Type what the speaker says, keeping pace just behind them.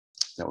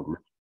That would.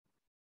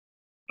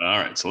 All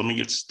right, so let me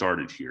get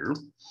started here.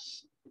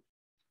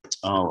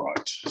 All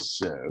right,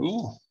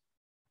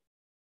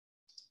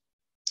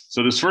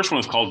 so this first one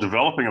is called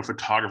Developing a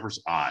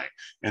Photographer's Eye.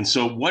 And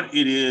so what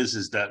it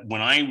is that when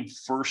I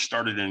first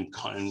started in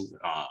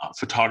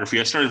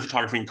photography, I started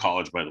photography in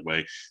college, by the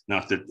way,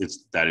 not that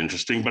it's that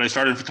interesting, but I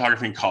started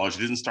photography in college. I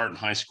didn't start in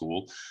high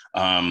school.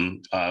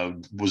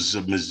 Was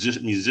a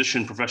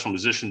musician, professional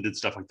musician, did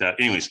stuff like that.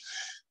 Anyways,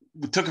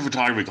 we took a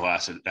photography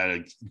class at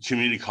a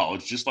community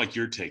college, just like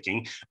you're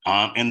taking.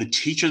 And the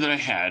teacher that I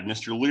had,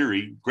 Mr.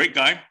 Leary, great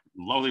guy,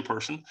 lovely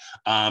person.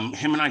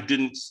 Him and I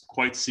didn't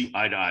quite see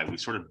eye to eye. We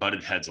sort of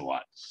butted heads a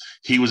lot.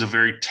 He was a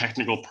very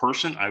technical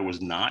person. I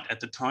was not at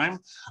the time.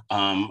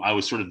 I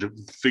was sort of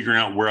figuring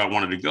out where I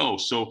wanted to go.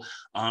 So,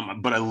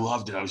 but I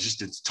loved it. I was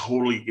just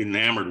totally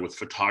enamored with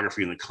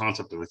photography and the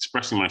concept of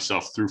expressing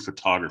myself through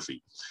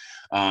photography.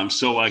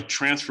 So I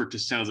transferred to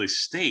San Jose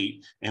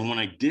State. And when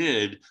I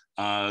did,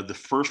 the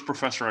first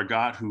professor I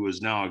got, who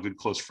is now a good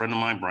close friend of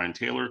mine, Brian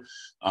Taylor,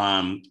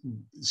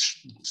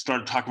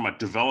 started talking about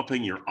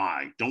developing your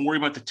eye. Don't worry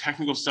about the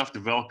technical stuff,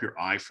 develop your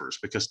eye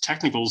first, because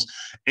technical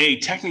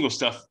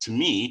stuff to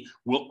me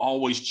will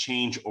always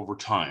change over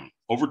time.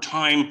 Over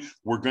time,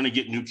 we're going to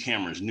get new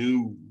cameras,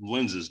 new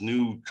lenses,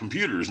 new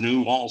computers,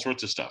 new all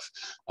sorts of stuff.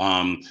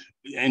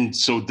 And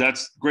so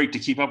that's great to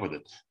keep up with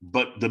it.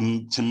 But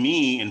to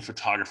me in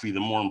photography, the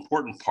more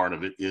important part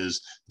of it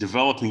is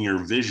developing your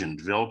vision,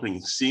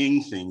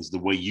 seeing things the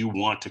way you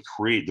want to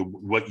create,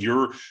 what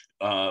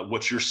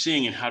you're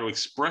seeing and how to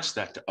express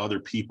that to other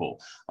people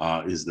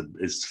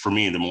is for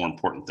me the more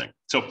important thing.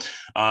 So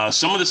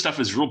some of the stuff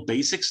is real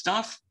basic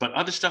stuff, but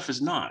other stuff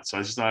is not. So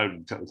I just thought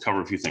I'd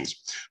cover a few things.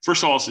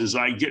 First of all, is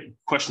I get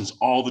questions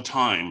all the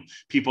time.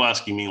 People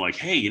asking me like,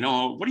 "Hey,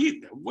 how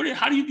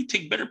do you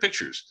take better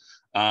pictures?"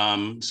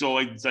 So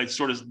I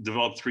sort of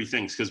developed three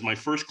things, because my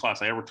first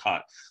class I ever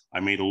taught, I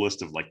made a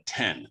list of like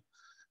 10.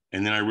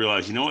 And then I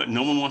realized, you know what?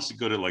 No one wants to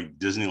go to like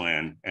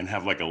Disneyland and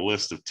have like a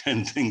list of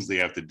 10 things they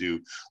have to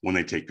do when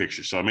they take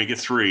pictures. So I make it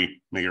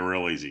 3, make it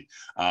real easy.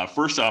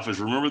 First off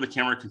is remember the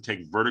camera can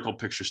take vertical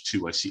pictures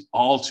too. I see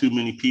all too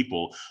many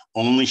people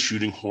only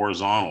shooting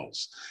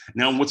horizontals.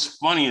 Now, what's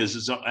funny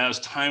is as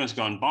time has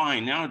gone by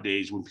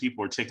nowadays, when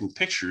people are taking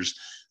pictures,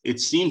 it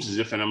seems as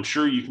if, and I'm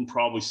sure you can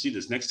probably see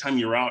this, next time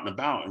you're out and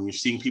about and you're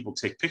seeing people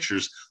take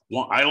pictures,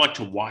 well, I like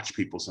to watch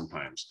people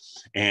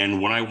sometimes.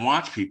 And when I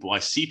watch people, I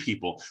see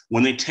people,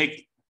 when they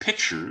take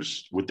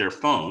pictures with their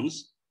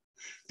phones,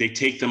 they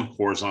take them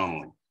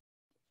horizontally,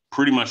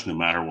 pretty much no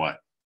matter what.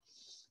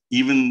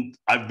 Even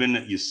I've been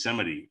at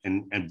Yosemite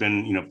and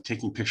been,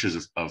 taking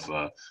pictures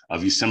of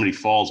Yosemite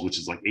Falls, which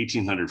is like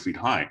 1,800 feet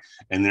high,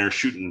 and they're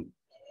shooting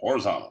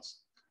horizontals.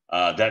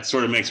 That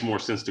sort of makes more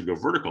sense to go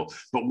vertical.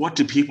 But what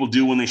do people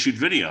do when they shoot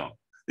video?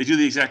 They do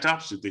the exact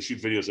opposite. They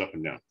shoot videos up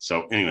and down.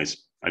 So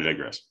anyways, I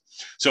digress.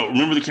 So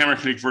remember the camera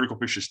can take vertical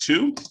pictures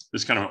too.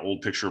 This is kind of an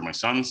old picture of my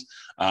son's.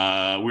 We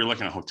were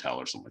like in a hotel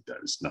or something like that.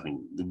 It's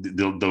nothing.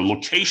 The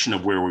location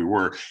of where we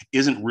were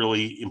isn't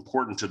really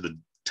important to the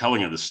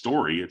telling of the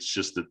story. It's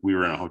just that we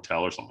were in a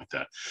hotel or something like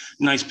that.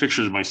 Nice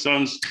pictures of my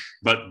son's,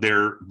 but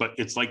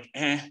it's like,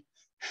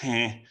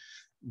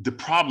 the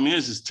problem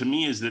is to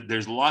me is that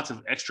there's lots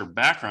of extra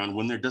background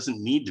when there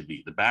doesn't need to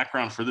be. The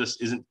background for this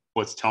isn't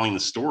what's telling the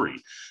story.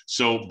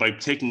 So by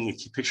taking a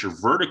picture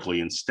vertically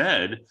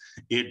instead,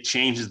 it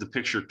changes the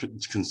picture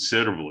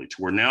considerably to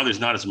where now there's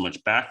not as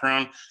much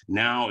background.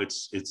 Now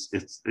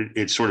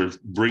it sort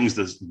of brings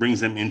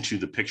them into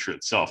the picture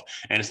itself.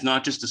 And it's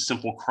not just a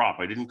simple crop.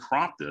 I didn't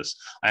crop this.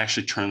 I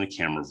actually turned the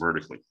camera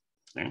vertically.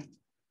 Okay.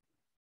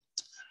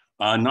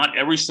 Not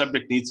every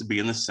subject needs to be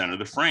in the center of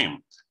the frame.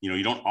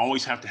 You don't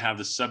always have to have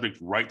the subject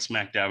right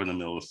smack dab in the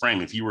middle of the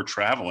frame. If you were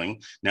traveling,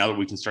 now that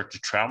we can start to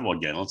travel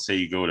again, let's say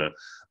you go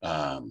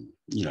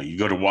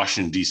to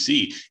Washington,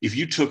 D.C. If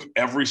you took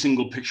every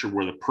single picture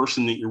where the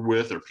person that you're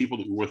with or people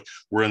that you're with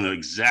were in the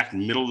exact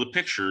middle of the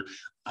picture,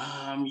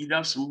 you'd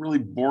have some really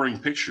boring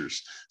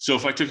pictures. So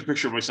if I took a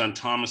picture of my son,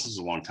 Thomas, this is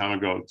a long time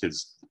ago, the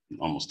kid's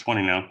almost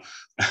 20 now,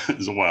 it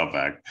was a while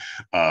back.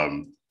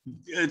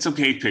 It's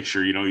okay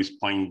picture, he's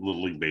playing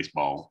Little League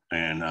Baseball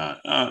and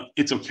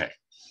it's okay.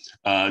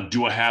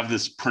 Do I have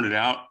this printed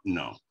out?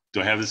 No. Do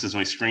I have this as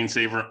my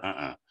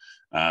screensaver?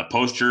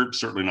 Poster?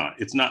 Certainly not.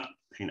 It's not,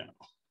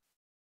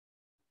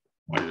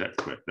 Why did that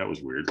quit? That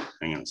was weird.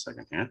 Hang on a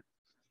second here.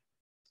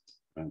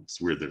 It's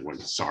weird that it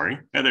went, sorry.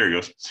 Yeah, there he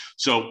goes.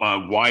 So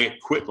why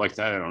it quit like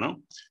that, I don't know.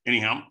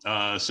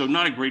 Anyhow, so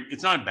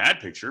it's not a bad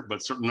picture,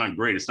 but certainly not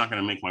great. It's not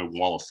going to make my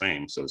wall of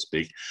fame, so to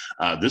speak.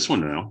 This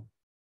one, no.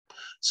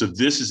 So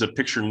this is a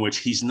picture in which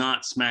he's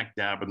not smack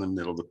dab in the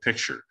middle of the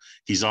picture.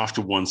 He's off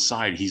to one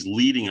side. He's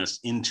leading us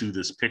into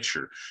this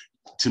picture.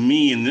 To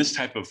me, in this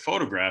type of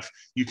photograph,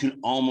 you can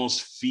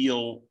almost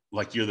feel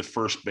like you're the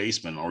first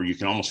baseman, or you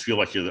can almost feel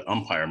like you're the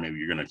umpire. Maybe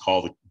you're going to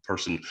call the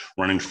person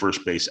running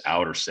first base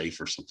out or safe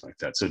or something like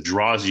that. So it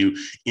draws you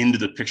into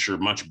the picture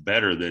much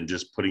better than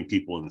just putting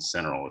people in the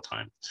center all the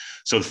time.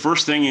 So the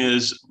first thing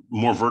is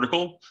more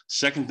vertical.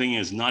 Second thing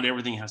is not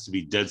everything has to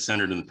be dead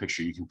centered in the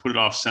picture. You can put it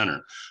off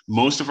center.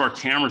 Most of our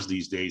cameras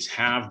these days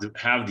have the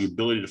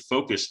ability to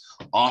focus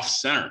off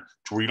center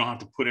to where you don't have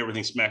to put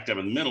everything smack dab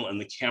in the middle, and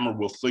the camera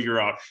will figure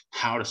out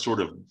how to sort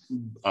of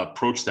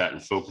approach that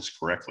and focus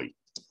correctly.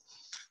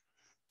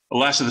 The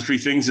last of the three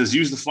things is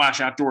use the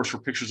flash outdoors for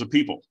pictures of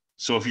people.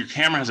 So if your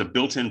camera has a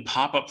built-in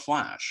pop-up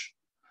flash,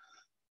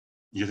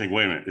 you think,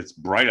 wait a minute, it's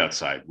bright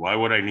outside. Why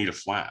would I need a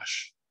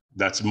flash?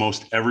 That's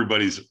most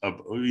everybody's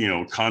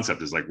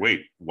concept is like,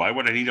 wait, why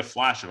would I need a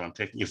flash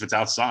if it's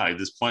outside?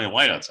 There's plenty of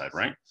light outside,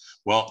 right?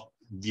 Well,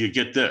 you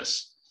get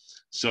this.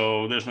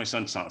 So there's my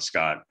son,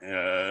 Scott.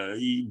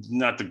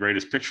 Not the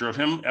greatest picture of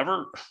him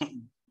ever,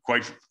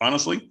 quite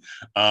honestly,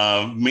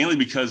 mainly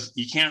because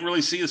you can't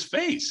really see his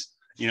face.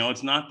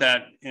 It's not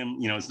that,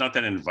 it's not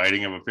that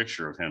inviting of a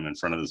picture of him in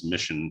front of this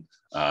mission,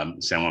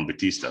 San Juan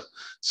Bautista.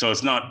 So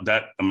it's not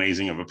that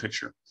amazing of a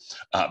picture.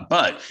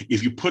 But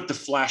if you put the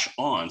flash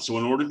on, so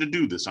in order to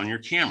do this on your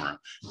camera,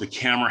 the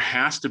camera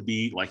has to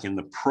be like in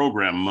the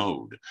program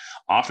mode.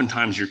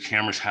 Oftentimes your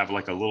cameras have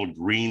like a little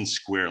green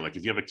square. Like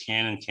if you have a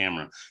Canon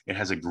camera, it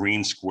has a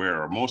green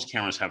square, or most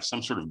cameras have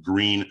some sort of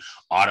green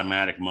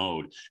automatic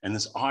mode. And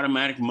this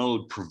automatic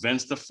mode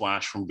prevents the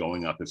flash from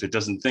going up if it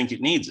doesn't think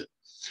it needs it.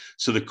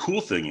 So the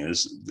cool thing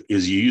is you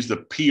use the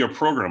P or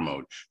program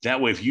mode. That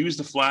way, if you use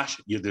the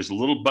flash, there's a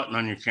little button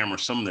on your camera,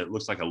 something that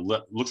looks like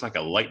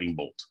a lightning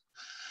bolt.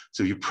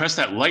 So if you press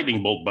that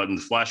lightning bolt button,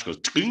 the flash goes,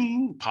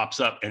 ting,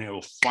 pops up, and it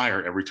will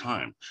fire every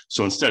time.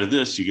 So instead of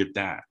this, you get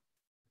that.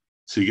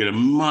 So you get a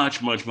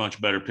much, much, much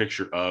better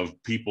picture of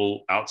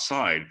people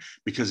outside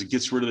because it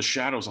gets rid of the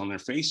shadows on their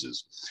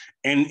faces.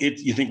 And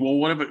you think, well,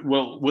 what if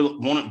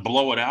won't it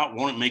blow it out?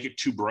 Won't it make it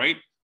too bright?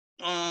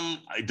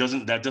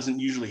 That doesn't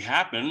usually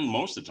happen.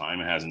 Most of the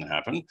time it hasn't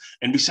happened.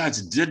 And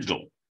besides,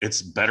 digital,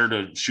 it's better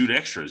to shoot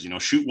extras,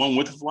 shoot one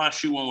with a flash,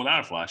 shoot one without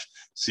a flash,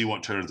 see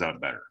what turns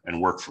out better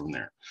and work from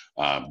there.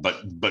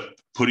 But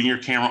putting your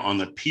camera on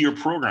the P or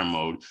program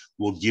mode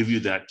will give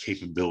you that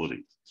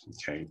capability.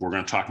 Okay, we're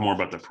going to talk more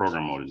about the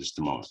program mode in just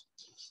a moment.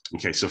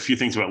 Okay, so a few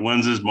things about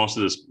lenses.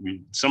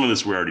 Some of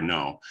this we already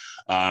know.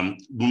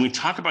 When we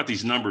talk about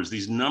these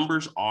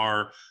numbers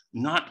are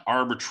not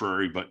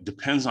arbitrary, but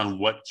depends on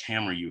what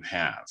camera you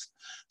have.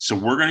 So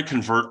we're going to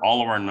convert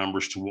all of our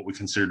numbers to what we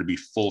consider to be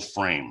full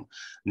frame.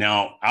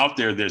 Now, out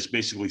there's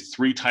basically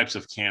three types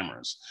of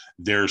cameras.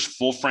 There's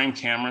full frame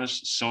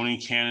cameras.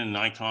 Sony, Canon,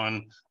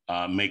 Nikon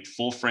make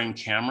full frame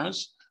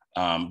cameras.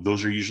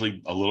 Those are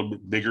usually a little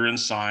bit bigger in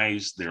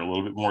size. They're a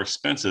little bit more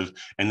expensive,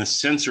 and the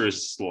sensor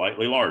is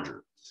slightly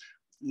larger.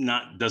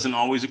 Doesn't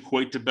always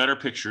equate to better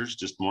pictures,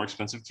 just more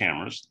expensive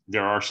cameras.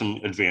 There are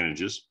some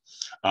advantages.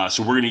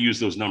 So we're going to use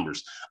those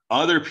numbers.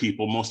 Other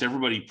people, most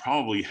everybody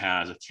probably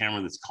has a camera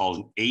that's called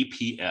an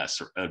APS,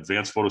 or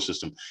Advanced Photo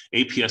System,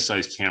 APS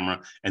size camera,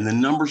 and the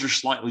numbers are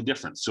slightly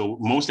different. So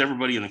most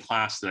everybody in the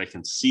class that I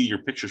can see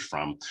your pictures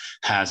from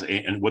has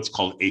what's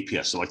called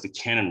APS. So like the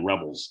Canon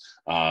Rebels,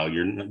 a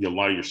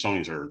lot of your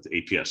Sonys are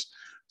the APS.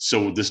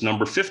 So this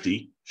number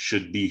 50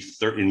 should be,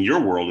 in your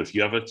world, if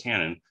you have a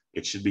Canon,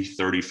 it should be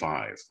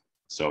 35.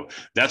 So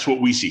that's what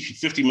we see.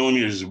 50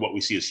 millimeters is what we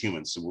see as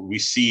humans. So when we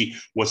see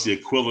what's the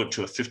equivalent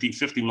to a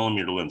 50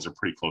 millimeter lens, they're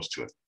pretty close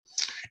to it.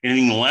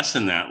 Anything less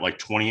than that, like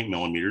 28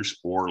 millimeters,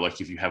 or like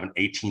if you have an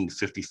 18 to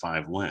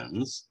 55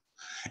 lens,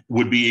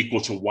 would be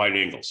equal to wide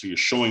angle. So you're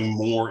showing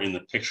more in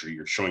the picture.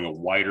 You're showing a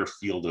wider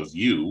field of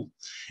view.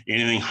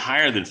 Anything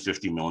higher than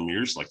 50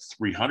 millimeters, like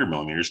 300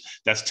 millimeters,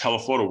 that's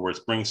telephoto, where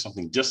it's bringing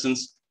something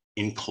distance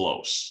in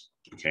close.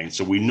 Okay,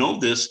 so we know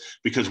this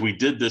because we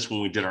did this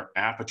when we did our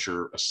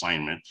aperture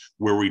assignment,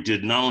 where we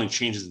did not only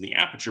changes in the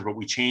aperture, but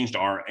we changed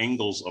our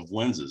angles of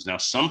lenses. Now,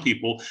 some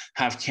people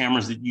have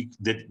cameras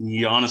that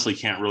you honestly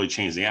can't really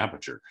change the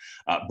aperture,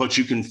 but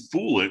you can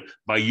fool it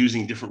by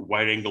using different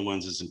wide angle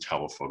lenses and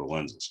telephoto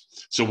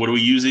lenses. So what do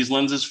we use these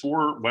lenses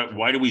for?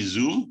 Why do we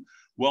zoom?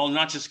 Well,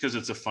 not just because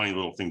it's a funny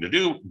little thing to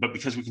do, but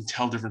because we can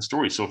tell different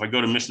stories. So if I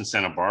go to Mission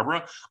Santa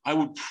Barbara, I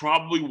would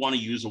probably want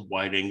to use a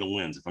wide angle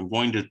lens. If I'm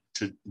going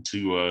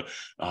to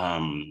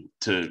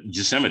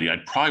Yosemite,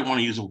 I'd probably want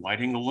to use a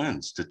wide angle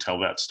lens to tell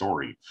that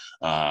story.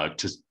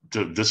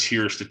 This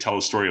here is to tell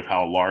the story of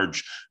how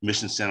large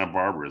Mission Santa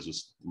Barbara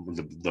is,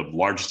 the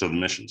largest of the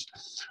missions.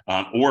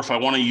 Or if I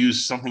want to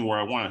use something where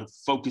I want to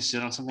focus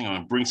in on something, I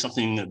want to bring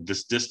something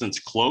this distance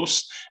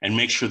close and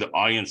make sure the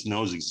audience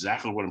knows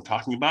exactly what I'm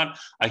talking about,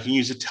 I can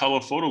use a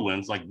telephoto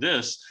lens like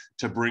this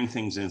to bring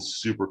things in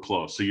super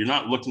close. So you're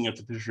not looking at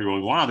the picture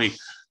going, wow,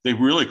 they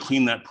really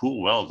clean that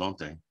pool well, don't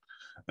they?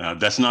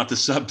 That's not the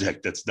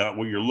subject. That's not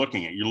what you're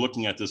looking at. You're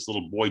looking at this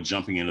little boy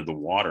jumping into the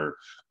water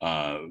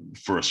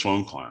for a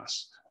swim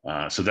class.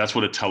 So that's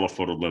what a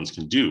telephoto lens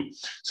can do.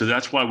 So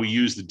that's why we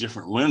use the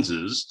different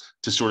lenses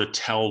to sort of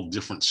tell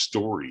different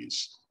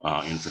stories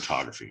in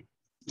photography.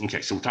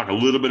 Okay, so we'll talk a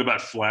little bit about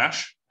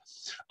flash.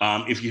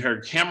 If your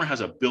camera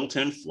has a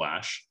built-in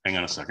flash, hang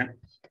on a second.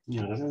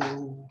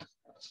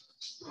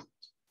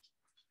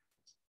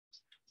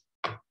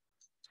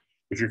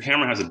 If your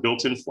camera has a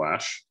built-in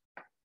flash,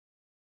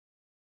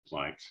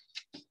 like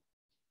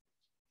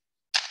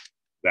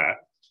that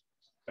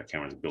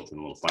camera has a built-in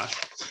little flash.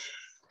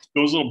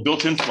 Those little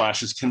built-in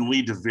flashes can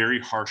lead to very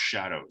harsh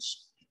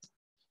shadows.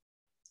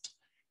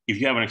 If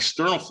you have an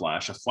external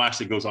flash, a flash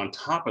that goes on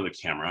top of the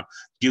camera,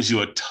 gives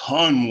you a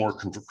ton more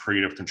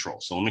creative control.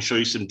 So let me show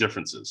you some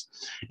differences.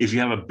 If you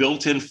have a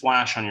built-in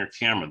flash on your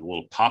camera, the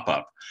little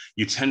pop-up,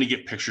 you tend to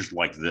get pictures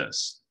like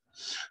this.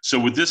 So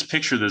with this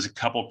picture, there's a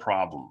couple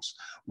problems.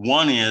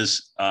 One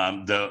is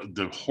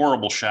the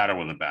horrible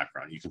shadow in the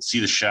background. You can see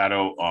the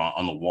shadow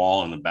on the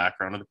wall in the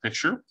background of the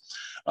picture.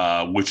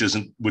 Which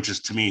is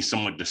to me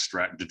somewhat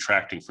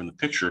detracting from the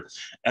picture,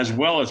 as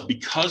well as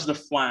because the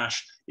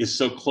flash is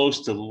so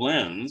close to the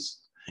lens,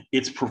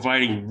 it's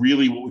providing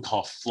really what we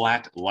call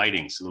flat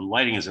lighting. So the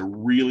lighting is a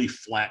really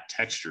flat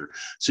texture.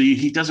 So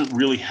he doesn't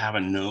really have a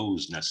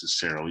nose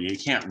necessarily. You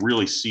can't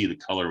really see the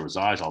color of his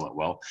eyes all that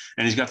well.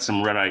 And he's got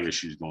some red eye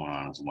issues going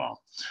on as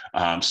well.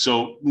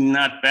 So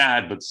not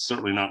bad, but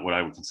certainly not what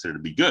I would consider to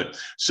be good.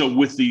 So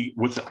with the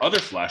other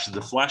flashes,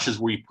 the flashes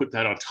where you put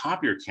that on top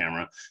of your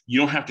camera, you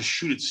don't have to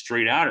shoot it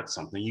straight out at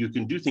something. You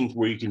can do things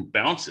where you can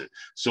bounce it.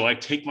 So I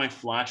take my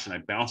flash and I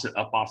bounce it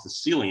up off the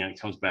ceiling and it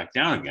comes back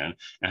down again,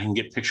 and I can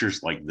get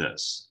pictures like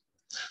this.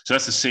 So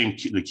that's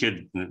the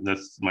kid,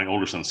 that's my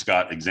older son,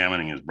 Scott,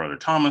 examining his brother,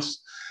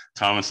 Thomas.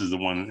 Thomas is the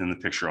one in the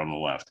picture on the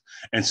left.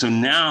 And so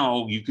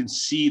now you can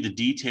see the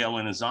detail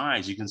in his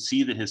eyes. You can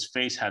see that his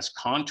face has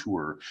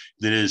contour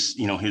that is,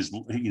 you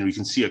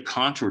can see a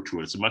contour to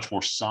it. It's a much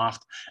more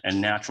soft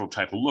and natural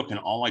type of look. And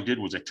all I did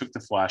was I took the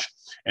flash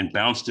and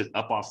bounced it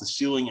up off the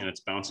ceiling, and it's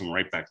bouncing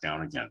right back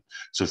down again.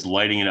 So it's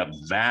lighting it up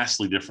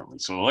vastly differently.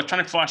 So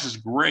electronic flash is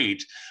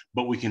great,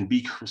 but we can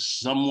be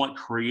somewhat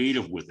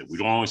creative with it. We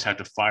don't always have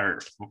to fire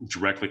it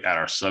directly at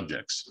our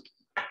subjects.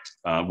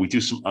 We do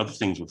some other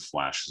things with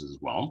flashes as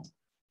well.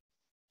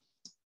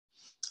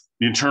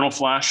 The internal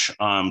flash,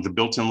 the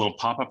built-in little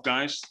pop-up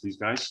guys, these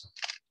guys,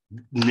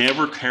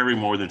 never carry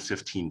more than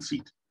 15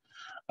 feet.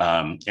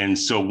 And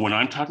so when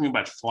I'm talking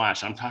about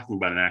flash, I'm talking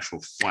about an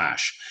actual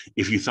flash.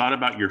 If you thought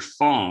about your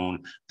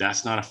phone,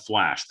 that's not a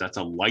flash. That's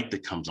a light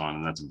that comes on,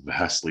 and that's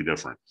vastly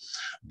different.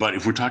 But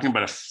if we're talking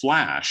about a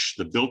flash,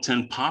 the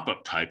built-in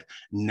pop-up type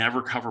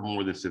never cover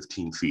more than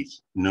 15 feet,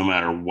 no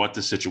matter what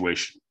the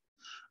situation.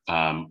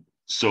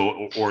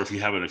 Or if you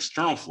have an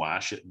external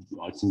flash, it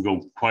can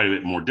go quite a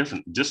bit more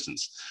different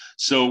distance.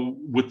 So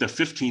with the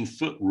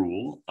 15-foot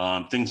rule,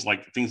 things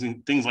like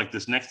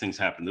this next thing's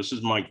happened. This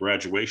is my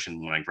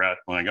graduation when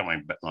I got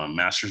my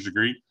master's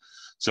degree.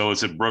 So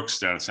it's at Brooks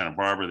down in Santa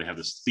Barbara. They have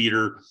this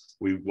theater.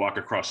 We walk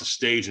across the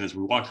stage, and as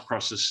we walk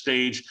across the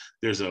stage,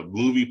 there's a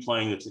movie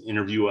playing that's to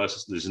interview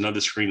us. There's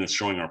another screen that's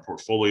showing our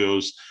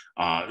portfolios.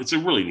 It's a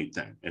really neat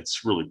thing.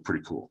 It's really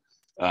pretty cool.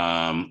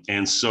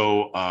 And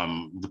so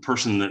the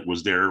person that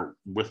was there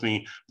with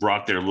me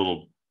brought their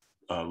little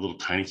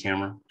tiny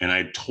camera, and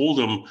I told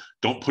them,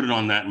 don't put it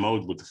on that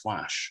mode with the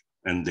flash,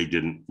 and they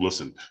didn't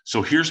listen.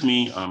 So here's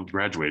me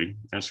graduating.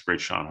 That's a great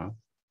shot, huh?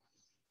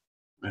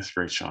 That's a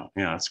great shot.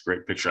 Yeah, that's a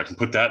great picture. I can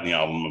put that in the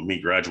album of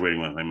me graduating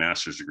with my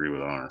master's degree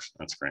with honors.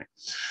 That's great.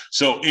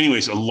 So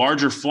anyways,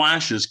 larger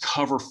flashes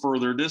cover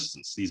further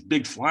distance. These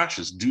big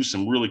flashes do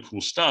some really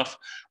cool stuff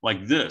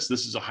like this.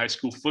 This is a high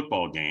school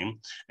football game,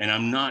 and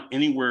I'm not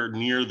anywhere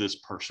near this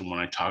person when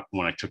I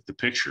took the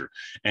picture.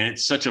 And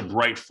it's such a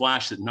bright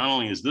flash that not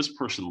only is this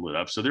person lit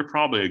up, so they're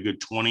probably a good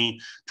 20,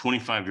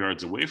 25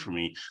 yards away from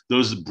me.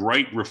 Those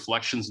bright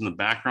reflections in the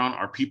background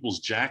are people's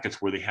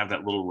jackets where they have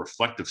that little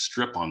reflective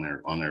strip on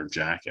their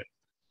jacket.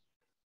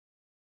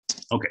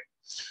 Okay,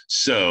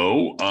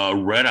 so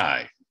red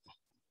eye.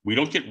 We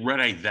don't get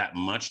red eye that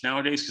much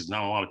nowadays because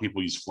not a lot of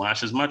people use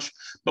flash as much,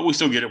 but we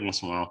still get it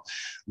once in a while.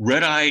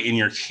 Red eye in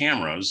your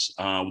cameras,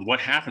 what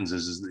happens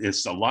is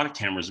it's a lot of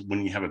cameras,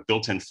 when you have a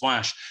built-in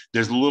flash,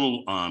 there's a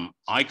little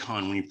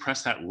icon. When you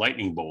press that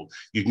lightning bolt,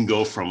 you can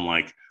go from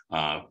like,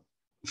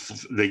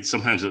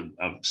 sometimes a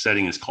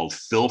setting is called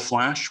fill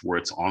flash, where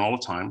it's on all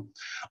the time.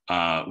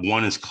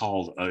 One is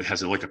called, it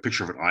has like a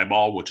picture of an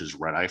eyeball, which is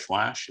red eye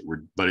flash,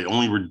 but it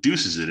only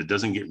reduces it. It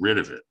doesn't get rid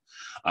of it.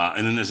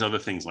 And then there's other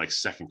things like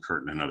second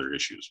curtain and other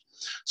issues.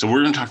 So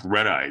we're going to talk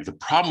red eye. The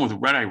problem with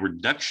red eye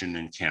reduction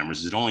in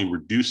cameras is it only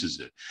reduces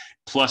it.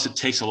 Plus, it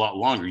takes a lot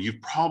longer.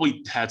 You've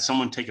probably had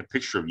someone take a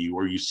picture of you,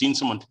 or you've seen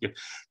someone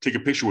take a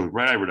picture with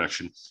red eye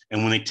reduction.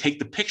 And when they take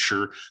the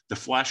picture, the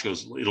flash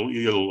goes,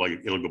 it'll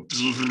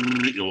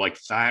like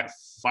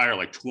fire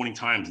like 20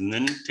 times and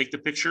then take the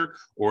picture,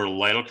 or the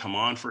light will come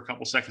on for a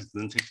couple seconds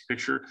and then take the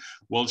picture.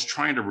 Well, it's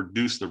trying to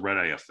reduce the red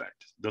eye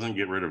effect. It doesn't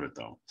get rid of it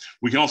though.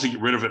 We can also get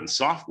rid of it in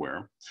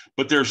software,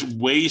 but there's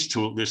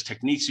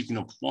techniques you can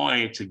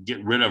employ to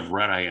get rid of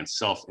red eye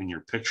itself in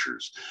your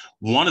pictures.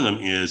 One of them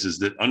is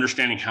that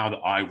understanding how the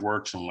eye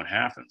works and what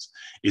happens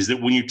is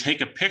that when you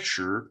take a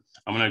picture,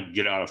 I'm going to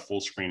get out of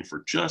full screen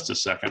for just a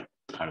second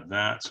out of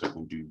that. So I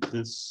can do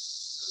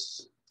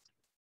this.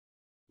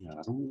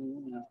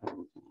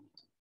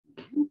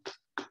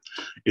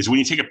 Is when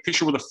you take a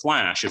picture with a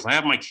flash, if I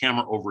have my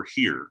camera over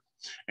here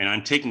and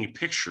I'm taking a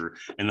picture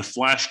and the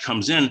flash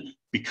comes in,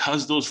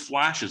 because those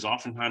flashes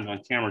oftentimes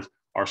on cameras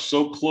are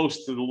so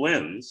close to the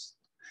lens,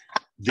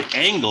 the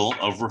angle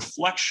of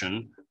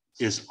reflection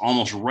is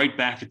almost right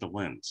back at the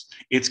lens.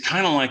 It's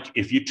kind of like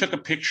if you took a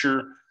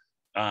picture,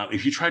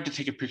 if you tried to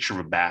take a picture of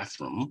a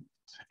bathroom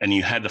and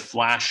you had the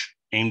flash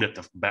aimed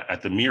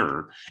at the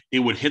mirror, it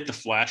would hit the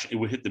flash, it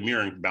would hit the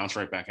mirror and bounce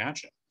right back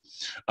at you.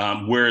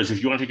 Whereas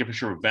if you want to take a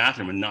picture of a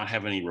bathroom and not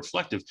have any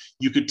reflective,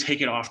 you could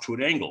take it off to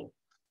an angle.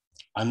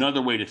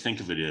 Another way to think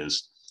of it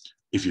is,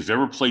 if you've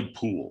ever played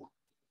pool,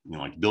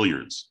 like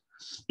billiards,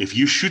 if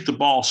you shoot the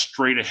ball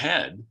straight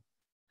ahead,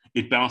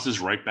 it bounces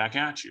right back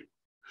at you.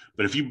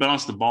 But if you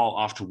bounce the ball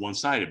off to one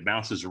side, it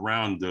bounces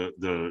around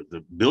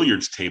the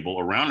billiards table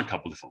around a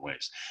couple different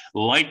ways.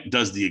 Light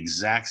does the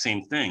exact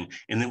same thing.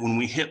 And then when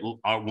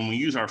we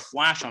use our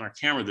flash on our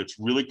camera that's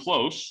really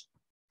close,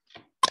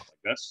 like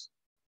this,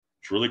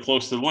 it's really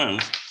close to the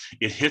lens,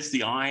 it hits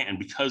the eye, and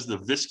because the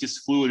viscous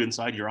fluid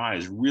inside your eye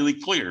is really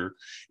clear,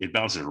 it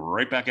bounces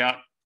right back out,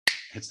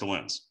 hits the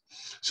lens.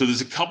 So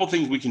there's a couple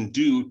things we can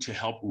do to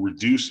help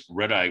reduce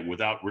red eye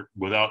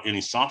without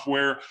any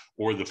software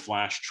or the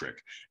flash trick.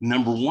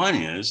 Number one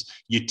is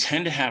you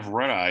tend to have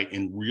red eye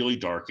in really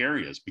dark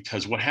areas,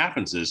 because what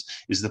happens is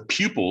the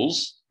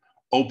pupils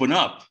open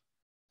up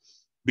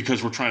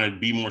because we're trying to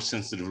be more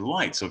sensitive to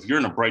light. So if you're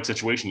in a bright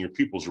situation, your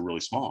pupils are really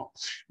small.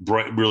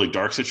 Really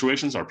dark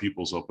situations, our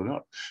pupils open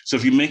up. So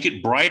if you make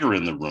it brighter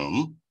in the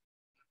room,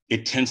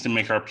 it tends to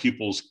make our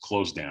pupils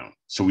close down.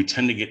 So we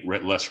tend to get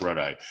less red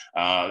eye.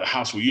 The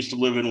house we used to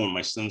live in when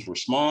my sons were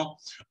small,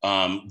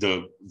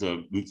 the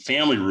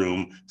family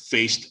room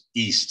faced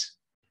east.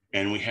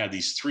 And we had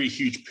these 3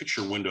 huge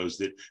picture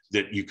windows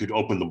that you could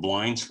open the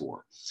blinds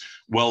for.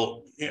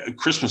 Well,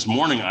 Christmas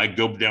morning, I'd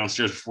go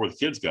downstairs before the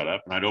kids got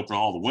up, and I'd open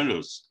all the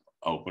windows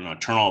open.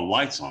 I'd turn all the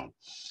lights on,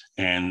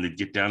 and they'd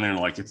get down there and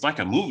like, it's like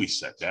a movie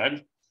set,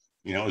 Dad.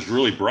 It was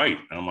really bright.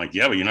 And I'm like,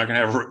 yeah, but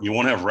you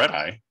won't have red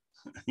eye.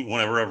 You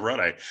won't ever have red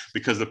eye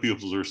because the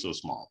pupils are so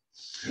small.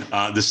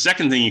 The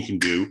second thing you can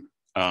do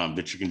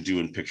that you can do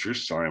in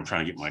pictures, sorry, I'm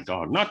trying to get my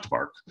dog not to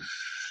bark,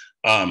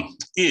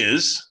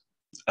 is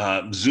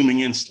zooming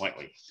in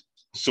slightly.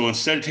 So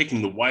instead of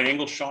taking the wide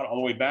angle shot all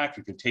the way back,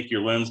 you can take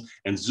your lens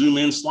and zoom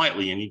in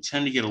slightly, and you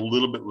tend to get a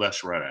little bit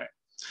less red eye.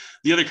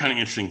 The other kind of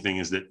interesting thing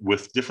is that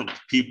with different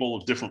people,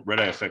 different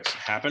red eye effects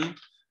happen.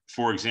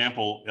 For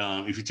example,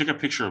 if you took a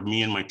picture of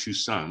me and my 2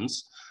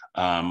 sons,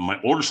 my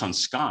older son,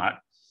 Scott,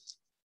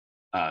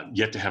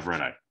 yet to have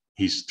red eye.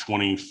 He's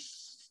 20,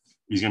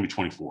 he's going to be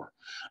 24.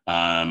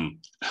 I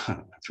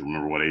have to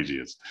remember what age he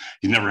is.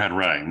 He's never had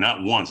red eye,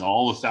 not once.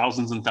 All the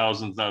thousands and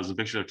thousands of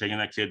pictures I've taken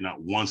that kid,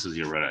 not once has he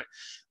had red eye.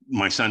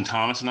 My son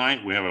Thomas and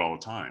I, we have it all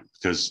the time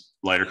because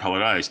lighter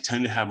colored eyes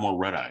tend to have more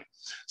red eye.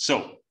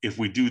 So if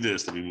we do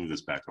this, let me move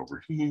this back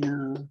over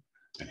here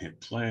and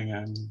hit play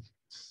again.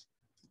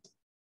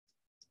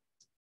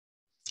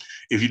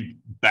 If you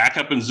back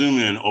up and zoom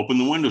in, open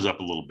the windows up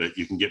a little bit,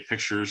 you can get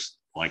pictures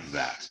like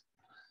that.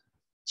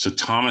 So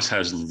Thomas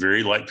has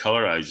very light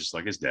colored eyes, just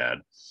like his dad.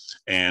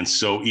 And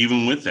so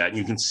even with that,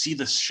 you can see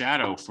the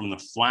shadow from the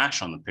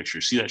flash on the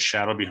picture. See that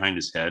shadow behind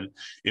his head?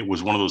 It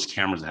was one of those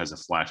cameras that has a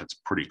flash that's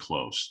pretty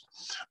close.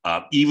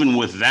 Even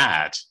with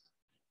that,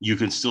 you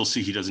can still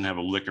see he doesn't have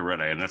a lick of red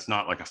eye. And that's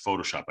not like a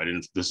Photoshop.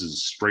 This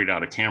is straight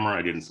out of camera.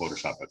 I didn't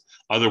Photoshop it.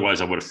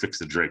 Otherwise, I would have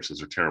fixed the drapes.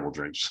 Those are terrible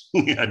drapes.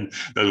 That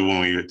was when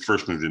we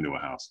first moved into a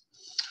house.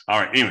 All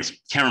right, anyways,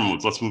 camera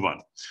modes, let's move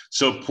on.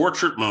 So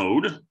portrait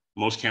mode.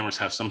 Most cameras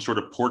have some sort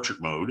of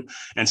portrait mode,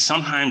 and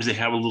sometimes they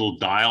have a little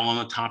dial on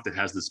the top that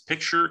has this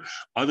picture.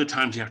 Other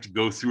times you have to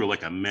go through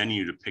like a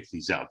menu to pick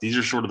these out. These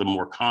are sort of the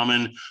more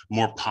common,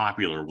 more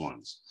popular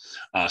ones.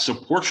 So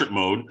portrait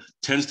mode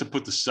tends to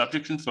put the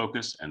subject in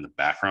focus and the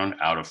background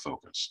out of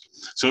focus.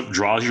 So it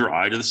draws your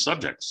eye to the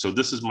subject. So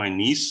this is my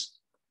niece,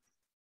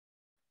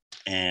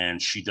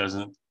 and she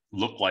doesn't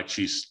look like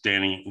she's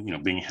standing,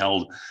 being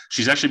held.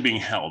 She's actually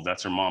being held.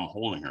 That's her mom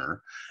holding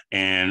her.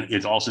 And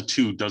it also,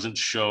 too, doesn't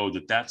show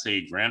that that's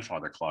a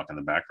grandfather clock in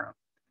the background.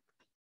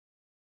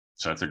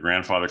 So that's a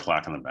grandfather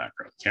clock in the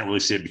background. Can't really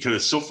see it because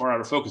it's so far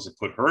out of focus. It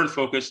put her in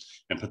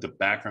focus and put the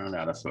background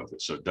out of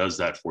focus. So it does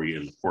that for you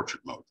in the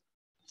portrait mode.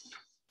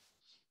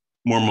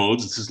 More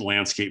modes. This is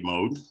landscape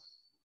mode.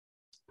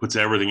 Puts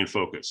everything in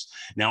focus.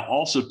 Now,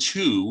 also,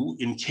 too,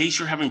 in case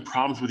you're having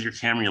problems with your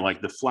camera, you're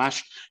like, the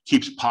flash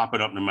keeps popping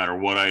up no matter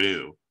what I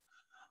do.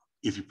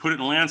 If you put it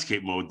in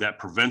landscape mode, that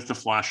prevents the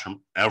flash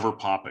from ever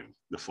popping.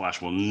 The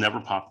flash will never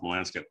pop in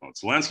landscape mode.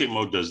 So landscape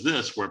mode does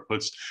this, where it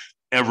puts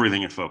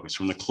everything in focus.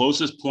 From the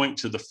closest point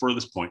to the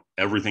furthest point,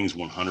 everything's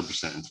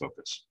 100% in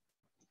focus.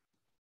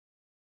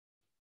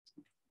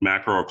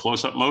 Macro or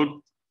close-up mode,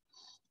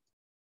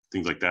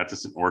 things like that. This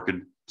is an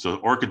orchid. So the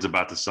orchid's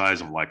about the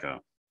size of like a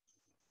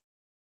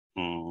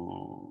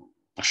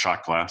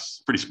shot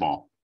glass, pretty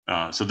small.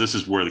 So this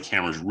is where the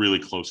camera is really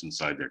close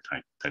inside there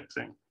type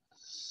thing.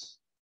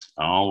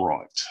 All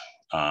right.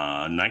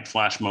 Night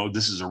flash mode.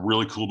 This is a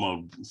really cool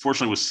mode.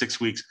 Fortunately, with 6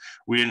 weeks,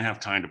 we didn't have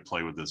time to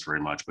play with this very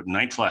much. But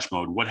night flash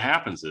mode, what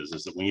happens is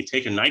that when you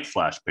take a night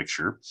flash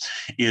picture,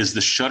 is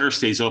the shutter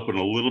stays open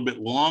a little bit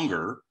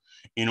longer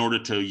in order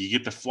to, you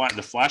get the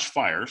flash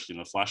fires,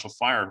 the flash will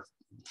fire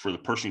for the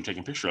person you're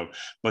taking a picture of,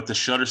 but the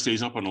shutter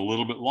stays open a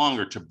little bit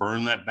longer to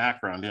burn that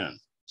background in.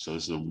 So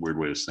this is a weird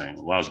way of saying it.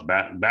 Allows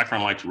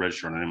background light to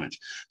register on an image.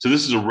 So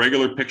this is a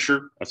regular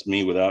picture. That's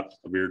me without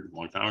a beard a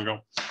long time ago.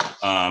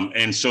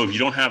 And so if you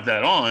don't have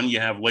that on, you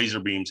have laser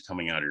beams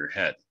coming out of your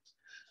head.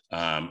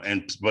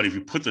 But if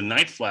you put the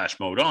night flash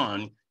mode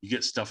on, you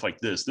get stuff like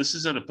this. This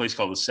is at a place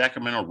called the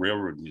Sacramento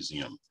Railroad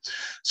Museum.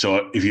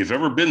 So if you've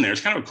ever been there, it's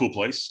kind of a cool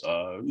place,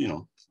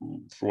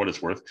 for what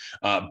it's worth.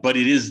 But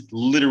it is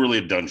literally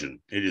a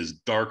dungeon. It is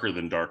darker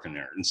than dark in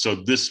there. And so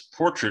this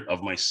portrait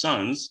of my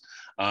son's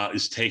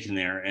is taken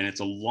there, and it's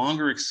a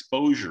longer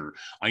exposure.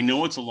 I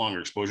know it's a longer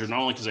exposure, not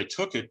only because I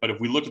took it, but if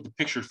we look at the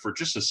picture for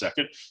just a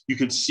second, you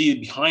can see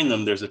behind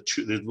them, there's a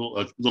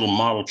little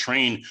model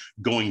train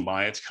going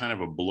by. It's kind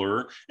of a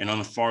blur. And on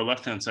the far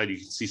left-hand side, you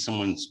can see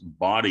someone's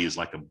body is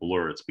like a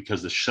blur. It's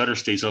because the shutter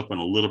stays open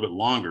a little bit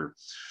longer.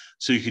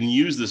 So you can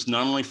use this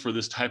not only for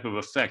this type of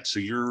effect. So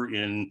you're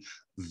in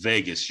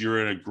Vegas,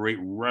 you're in a great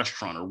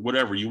restaurant or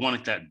whatever, you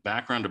want that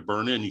background to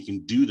burn in, you can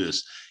do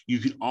this. You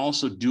can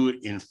also do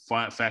it in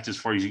fact, as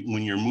far as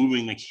when you're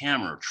moving the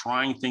camera,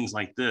 trying things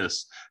like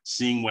this,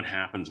 seeing what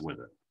happens with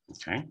it,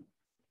 okay?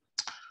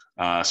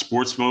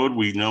 Sports mode,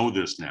 we know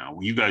this now.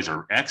 You guys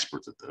are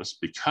experts at this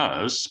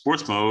because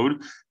sports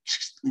mode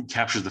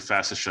captures the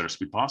fastest shutter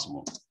speed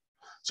possible.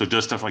 So it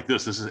does stuff like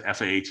this. This is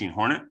FA-18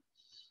 Hornet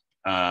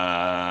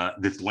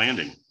that's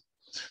landing.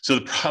 So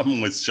the problem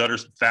with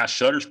fast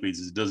shutter speeds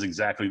is it does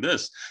exactly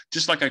this,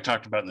 just like I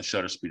talked about in the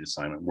shutter speed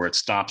assignment, where it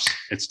stops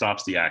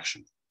the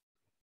action.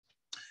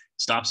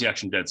 Stops the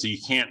action dead. So you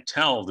can't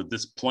tell that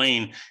this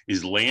plane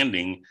is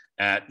landing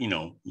at,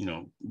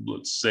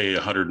 let's say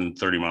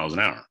 130 miles an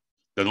hour.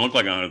 Doesn't look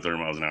like 130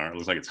 miles an hour. It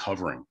looks like it's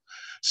hovering.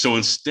 So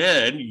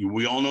instead,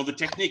 we all know the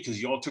technique because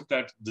you all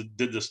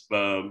did this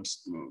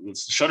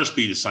shutter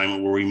speed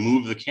assignment where we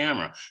move the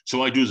camera. So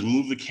all I do is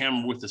move the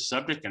camera with the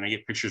subject and I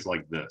get pictures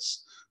like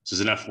this. This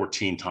is an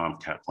F-14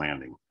 Tomcat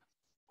landing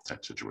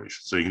type situation.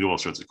 So you can do all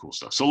sorts of cool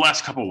stuff. So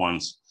last couple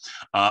ones,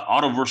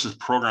 auto versus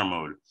program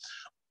mode.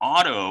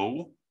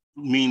 Auto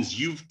means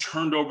you've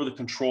turned over the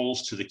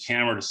controls to the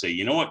camera to say,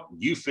 you know what,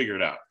 you figure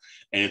it out.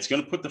 And it's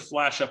going to put the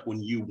flash up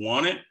when you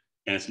want it,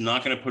 and it's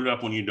not going to put it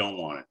up when you don't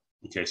want it.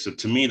 Okay, so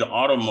to me, the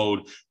auto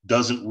mode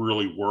doesn't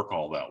really work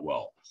all that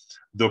well.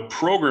 The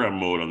program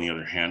mode, on the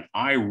other hand,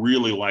 I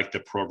really like the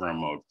program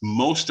mode.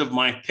 Most of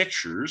my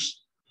pictures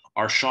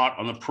are shot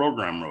on the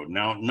program mode.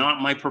 Now,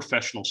 not my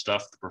professional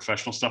stuff. The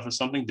professional stuff is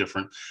something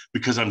different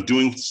because I'm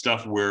doing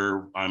stuff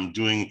where I'm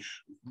doing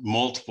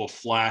multiple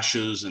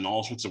flashes and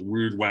all sorts of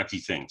weird,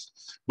 wacky things.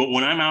 But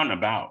when I'm out and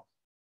about,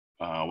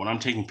 when I'm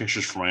taking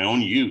pictures for my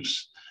own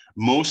use,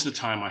 most of the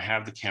time I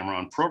have the camera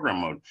on program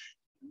mode.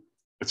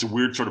 It's a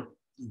weird sort of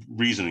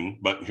reasoning,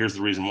 but here's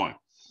the reason why.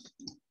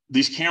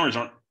 These cameras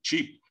aren't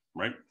cheap,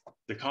 right?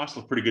 They cost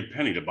a pretty good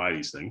penny to buy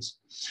these things.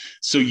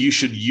 So you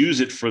should use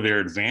it for their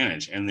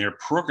advantage, and their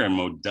program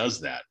mode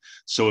does that.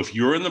 So if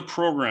you're in the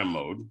program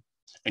mode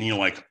and you're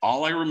like,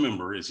 all I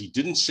remember is he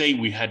didn't say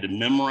we had to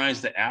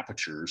memorize the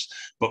apertures,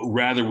 but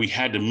rather we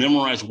had to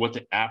memorize what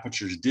the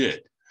apertures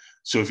did.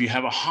 So if you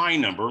have a high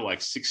number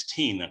like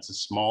 16, that's a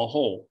small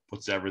hole,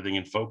 puts everything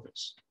in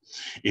focus.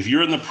 If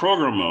you're in the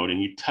program mode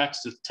and you tap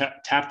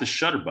the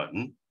shutter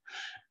button,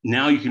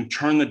 now you can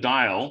turn the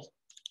dial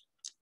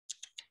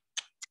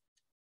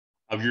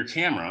of your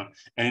camera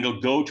and it'll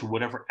go to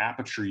whatever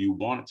aperture you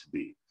want it to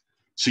be.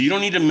 So you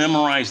don't need to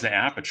memorize the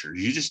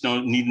apertures. You just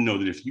need to know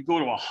that if you go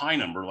to a high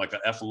number like a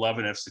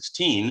F11,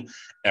 F16,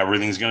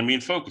 everything's going to be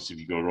in focus. If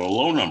you go to a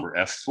low number,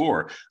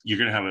 F4, you're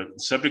going to have a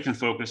subject in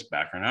focus,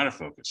 background out of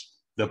focus.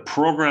 The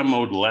program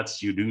mode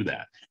lets you do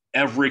that.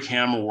 Every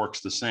camera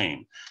works the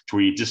same, to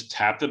where you just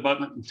tap the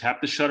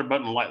shutter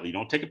button lightly. You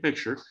don't take a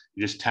picture,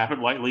 you just tap it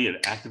lightly.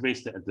 It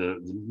activates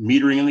the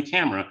metering in the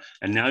camera,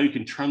 and now you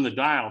can turn the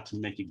dial to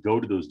make it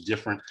go to those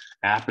different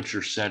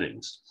aperture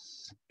settings.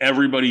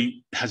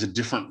 Everybody has a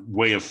different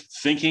way of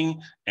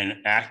thinking and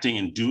acting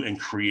and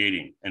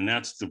creating, and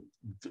that's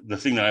the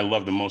thing that I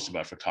love the most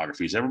about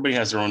photography is everybody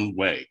has their own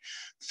way.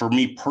 For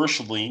me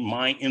personally,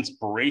 my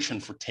inspiration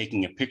for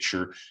taking a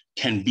picture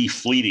can be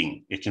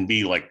fleeting. It can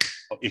be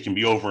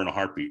over in a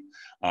heartbeat.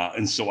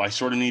 And so I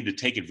sort of need to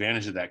take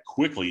advantage of that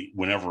quickly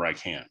whenever I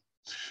can.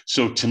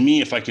 So to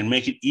me, if I can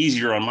make it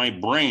easier on my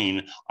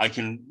brain, I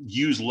can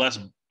use less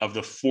of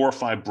the 4 or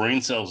 5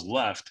 brain cells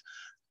left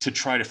to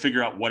try to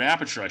figure out what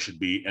aperture I should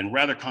be and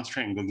rather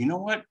concentrate and go, you know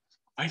what?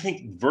 I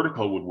think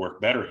vertical would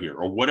work better here,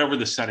 or whatever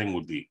the setting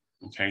would be.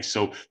 Okay,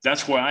 so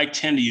that's why I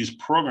tend to use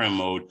program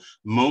mode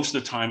most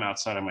of the time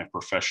outside of my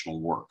professional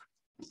work.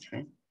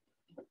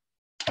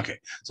 Okay,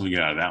 so we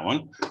get out of that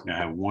one. Now I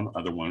have one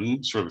other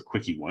one, sort of a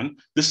quickie one.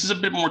 This is a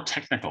bit more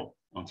technical,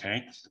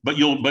 okay, but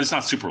it's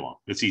not super long.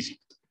 It's easy.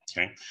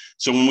 Okay,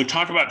 so when we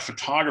talk about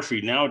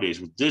photography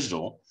nowadays with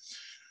digital,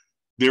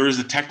 there is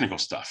the technical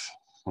stuff.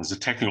 There's the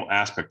technical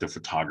aspect of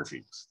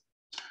photography.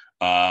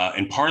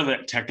 And part of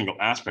that technical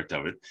aspect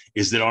of it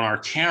is that on our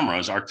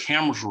cameras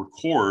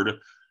record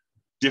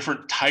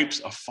different types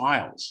of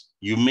files.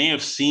 You may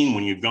have seen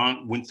when you've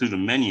went through the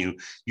menu,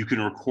 you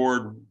can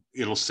record,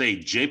 it'll say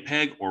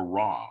JPEG or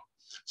RAW.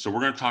 So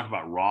we're going to talk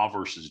about RAW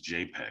versus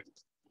JPEG.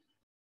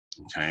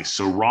 Okay,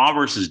 so RAW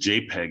versus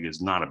JPEG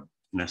is not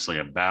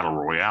necessarily a battle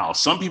royale.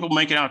 Some people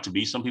make it out to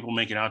be. Some people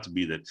make it out to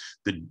be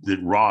that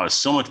RAW is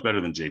so much better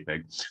than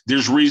JPEG.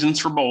 There's reasons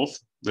for both.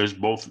 There's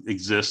both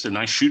exist, and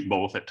I shoot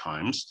both at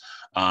times,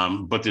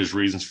 but there's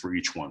reasons for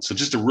each one. So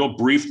just a real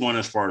brief one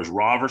as far as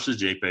RAW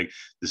versus JPEG.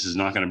 This is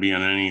not going to be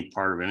on any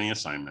part of any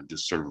assignment,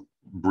 just sort of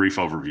brief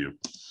overview.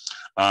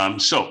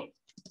 So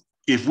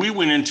if we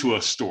went into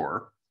a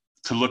store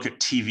to look at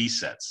TV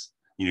sets,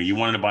 you know, you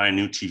wanted to buy a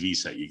new TV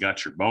set, you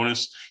got your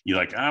bonus, you're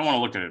like, I want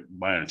to look at it,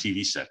 buy a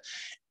TV set.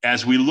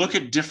 As we look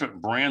at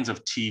different brands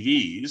of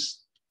TVs,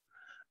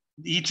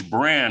 each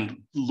brand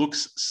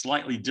looks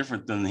slightly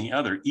different than the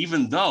other,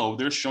 even though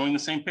they're showing the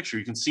same picture.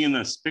 You can see in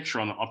this picture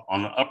on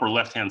the upper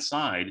left-hand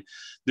side,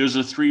 there's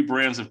the 3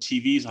 brands of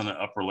TVs on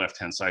the upper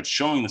left-hand side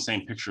showing the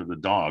same picture of the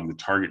dog, the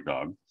target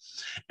dog,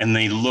 and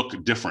they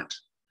look different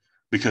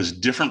because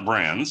different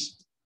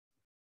brands,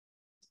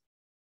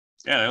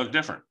 yeah, they look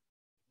different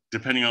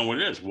depending on what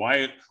it is.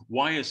 Why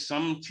are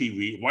some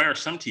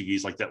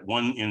TVs like that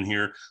one in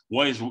here?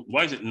 Why is it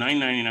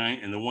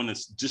 $9.99 and the one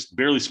that's just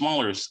barely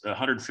smaller is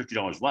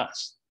 $150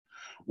 less?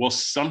 Well,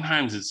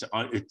 sometimes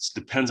it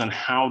depends on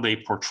how they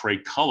portray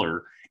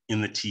color in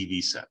the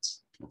TV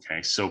sets.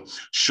 Okay, so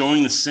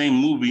showing the same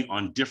movie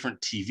on different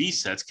TV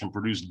sets can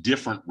produce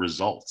different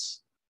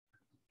results.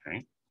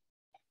 Okay,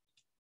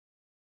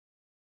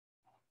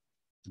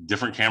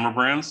 different camera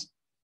brands.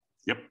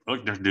 Yep,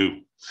 look, they're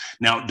due.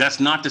 Now, that's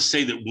not to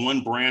say that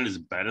one brand is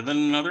better than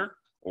another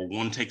or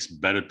one takes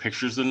better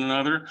pictures than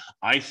another.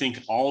 I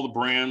think all the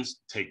brands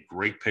take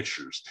great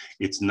pictures.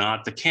 It's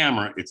not the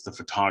camera, it's the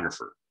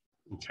photographer.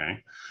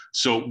 Okay,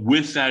 so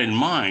with that in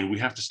mind, we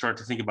have to start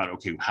to think about,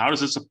 okay, how does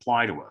this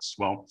apply to us?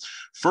 Well,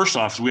 first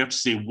off, we have to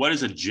say, what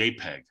is a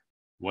JPEG?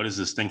 What is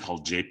this thing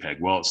called JPEG?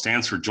 Well, it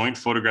stands for Joint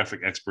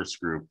Photographic Experts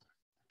Group.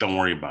 Don't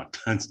worry about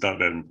that. It's not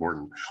that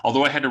important.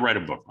 Although I had to write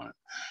a book on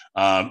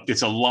it.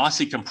 It's a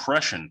lossy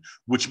compression,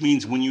 which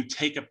means when you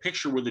take a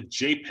picture with a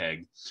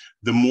JPEG,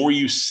 the more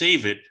you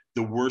save it,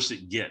 the worse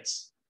it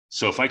gets.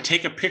 So if I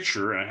take a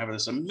picture and I have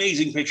this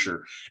amazing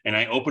picture and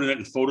I open it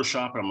in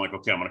Photoshop and I'm like,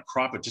 okay, I'm going to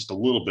crop it just a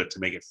little bit to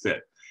make it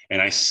fit.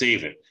 And I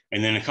save it.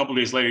 And then a couple of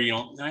days later, you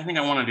know, I think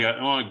I want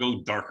to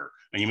go darker.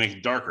 And you make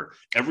it darker.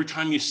 Every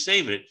time you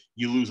save it,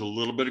 you lose a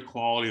little bit of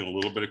quality, a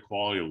little bit of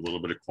quality, a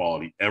little bit of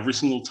quality every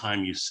single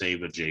time you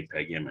save a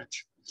JPEG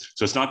image.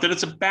 So it's not that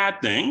it's a bad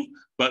thing,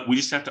 but we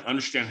just have to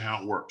understand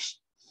how it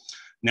works.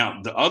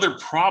 Now, the other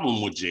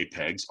problem with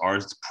JPEGs are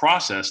it's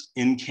processed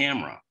in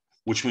camera,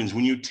 which means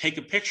when you take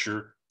a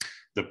picture,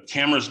 the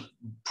camera's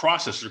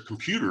processor,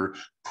 computer,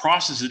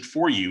 processes it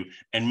for you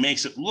and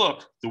makes it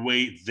look the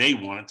way they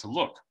want it to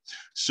look.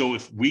 So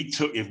if we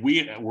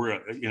were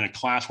in a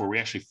class where we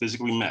actually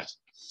physically met,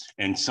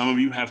 and some of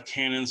you have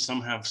Canon,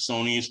 some have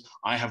Sonys,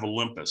 I have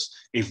Olympus.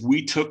 If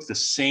we took the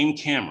same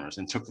cameras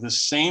and took the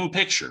same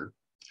picture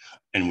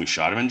and we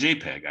shot them in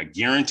JPEG, I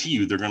guarantee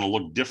you they're going to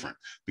look different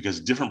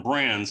because different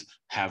brands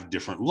have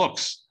different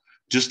looks.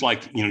 Just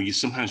like, you know, you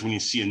sometimes when you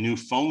see a new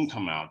phone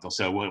come out, they'll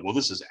say, well,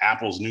 this is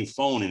Apple's new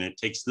phone and it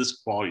takes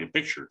this quality of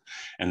picture.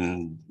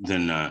 And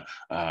then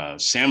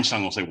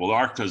Samsung will say, well,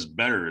 ours does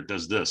better, it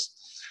does this.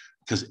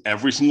 Because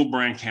every single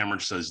brand camera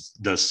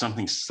does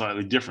something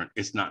slightly different.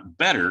 It's not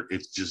better,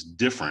 it's just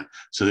different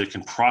so that it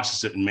can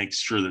process it and make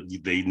sure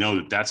that they know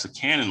that that's a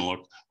Canon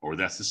look or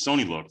that's the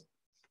Sony look.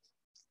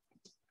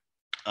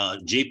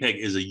 JPEG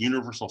is a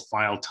universal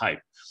file type,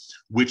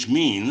 which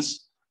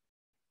means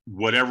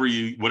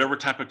whatever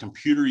type of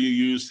computer you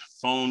use,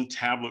 phone,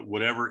 tablet,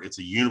 whatever, it's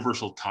a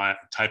universal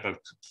type of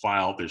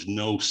file. There's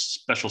no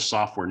special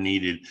software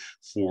needed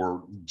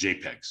for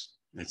JPEGs.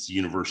 It's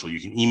universal. You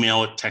can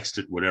email it, text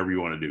it, whatever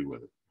you want to do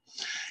with it.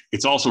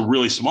 It's also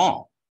really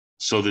small,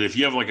 so that if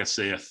you have, like I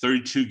say, a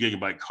 32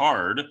 gigabyte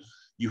card,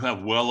 you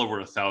have well over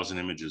 1,000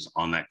 images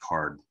on that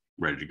card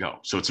ready to go.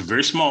 So it's a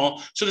very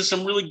small. So there's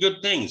some really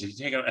good things. If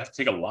you have to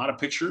take a lot of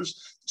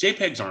pictures,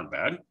 JPEGs aren't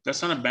bad.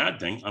 That's not a bad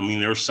thing. I mean,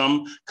 there are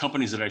some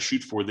companies that I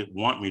shoot for that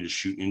want me to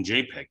shoot in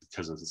JPEG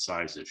because of the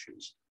size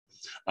issues.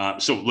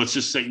 So let's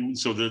just say,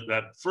 so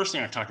that first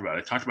thing I talked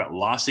about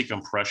lossy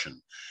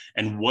compression.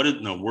 And what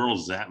in the world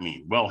does that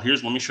mean? Well,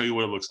 let me show you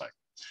what it looks like.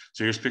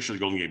 So here's a picture of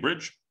the Golden Gate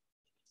Bridge.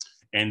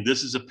 And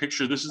this is a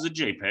picture, this is a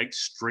JPEG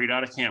straight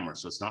out of camera.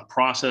 So it's not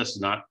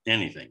processed, not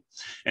anything.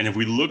 And if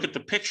we look at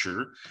the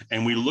picture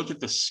and we look at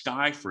the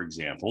sky, for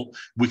example,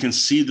 we can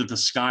see that the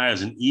sky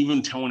has an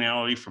even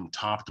tonality from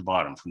top to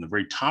bottom, from the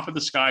very top of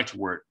the sky to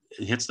where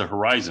it hits the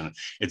horizon.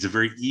 It's a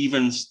very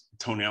even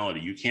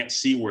tonality. You can't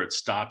see where it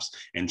stops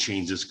and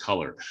changes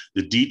color.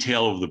 The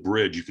detail of the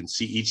bridge, you can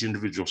see each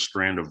individual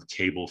strand of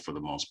cable for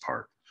the most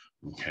part.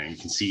 Okay, you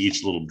can see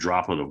each little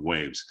droplet of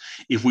waves.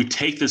 If we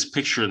take this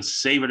picture and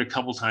save it a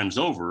couple times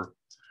over,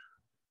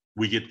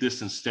 we get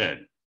this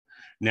instead.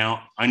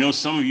 Now, I know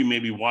some of you may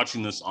be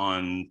watching this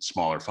on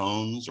smaller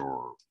phones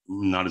or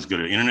not as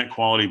good at internet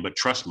quality, but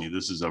trust me,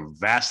 this is a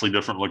vastly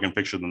different looking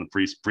picture than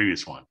the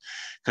previous one.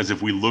 Because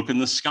if we look in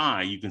the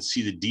sky, you can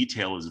see the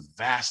detail is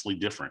vastly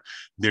different.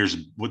 There's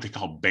what they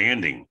call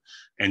banding.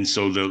 And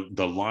so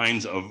the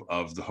lines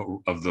of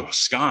the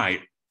sky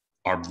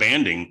are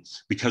banding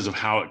because of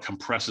how it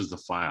compresses the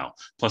file.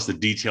 Plus the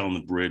detail on the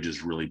bridge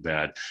is really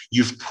bad.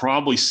 You've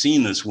probably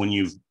seen this when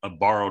you've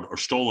borrowed or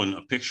stolen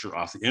a picture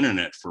off the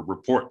internet for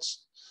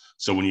reports.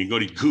 So when you go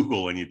to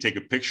Google and you take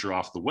a picture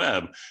off the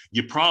web,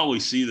 you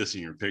probably see this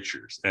in your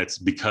pictures. That's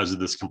because of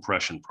this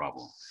compression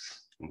problem.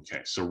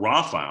 Okay, so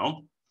raw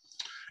file,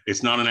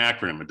 it's not an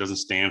acronym. It doesn't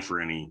stand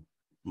for any,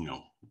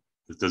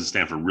 it doesn't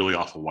stand for really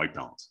awful white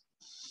balance.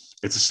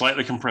 It's a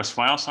slightly compressed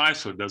file size,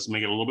 so it does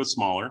make it a little bit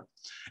smaller.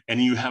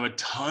 And you have a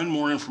ton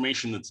more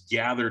information that's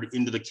gathered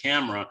into the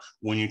camera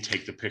when you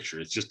take the picture.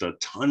 It's just a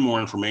ton more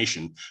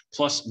information,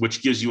 plus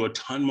which gives you a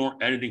ton more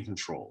editing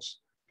controls.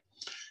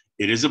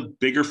 It is a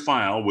bigger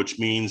file, which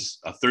means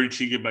a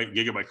 32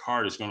 gigabyte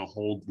card is going to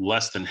hold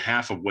less than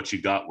half of what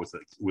you got with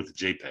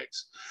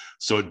JPEGs.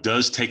 So it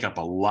does take up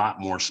a lot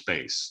more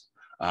space,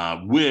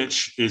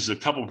 which is a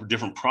couple of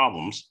different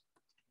problems.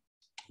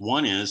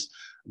 One is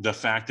the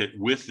fact that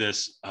with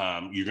this,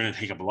 you're going to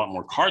take up a lot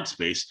more card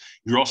space.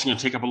 You're also going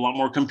to take up a lot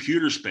more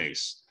computer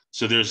space.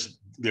 So there's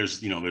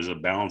a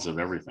balance of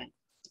everything.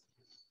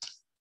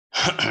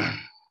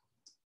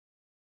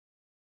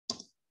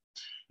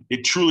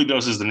 It truly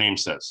does as the name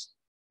says.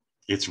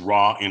 It's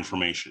raw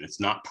information. It's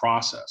not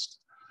processed.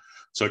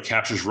 So it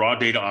captures raw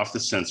data off the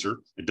sensor.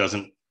 It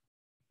doesn't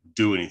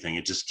do anything.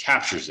 It just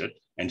captures it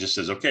and just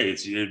says, okay,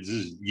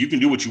 you can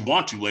do what you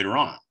want to later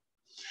on.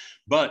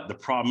 But the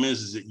problem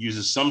is it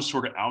uses some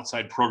sort of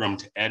outside program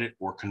to edit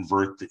or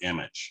convert the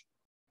image.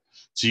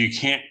 So you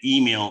can't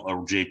email a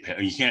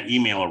JPEG, you can't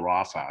email a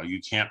raw file,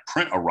 you can't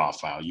print a raw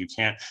file, you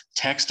can't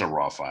text a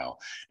raw file.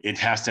 It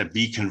has to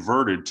be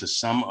converted to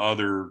some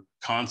other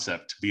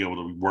concept to be able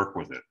to work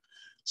with it.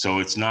 So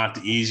it's not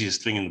the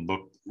easiest thing in the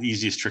book,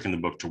 easiest trick in the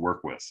book to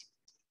work with.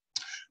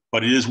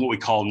 But it is what we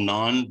call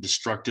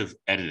non-destructive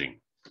editing.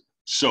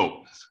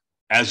 So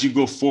as you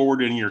go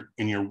forward in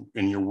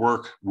your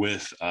work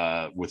with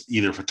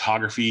either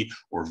photography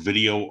or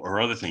video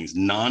or other things,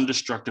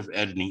 non-destructive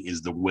editing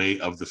is the way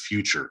of the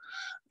future.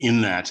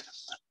 In that,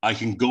 I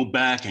can go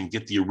back and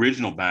get the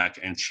original back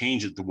and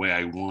change it the way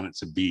I want it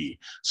to be.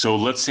 So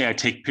let's say I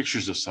take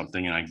pictures of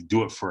something and I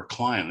do it for a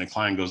client, and the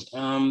client goes,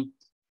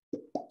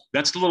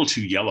 "That's a little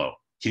too yellow.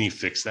 Can you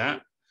fix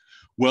that?"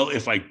 Well,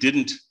 if I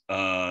didn't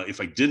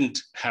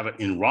have it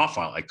in raw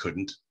file, I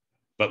couldn't,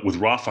 but with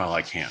raw file,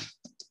 I can.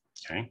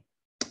 Okay.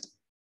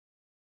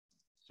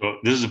 So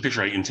this is a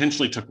picture I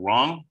intentionally took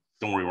wrong.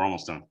 Don't worry, we're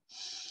almost done.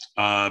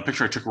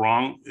 Picture I took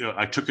wrong.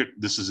 I took it,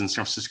 this is in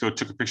San Francisco,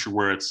 took a picture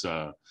where it's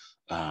the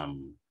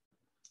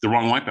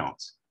wrong white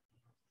balance.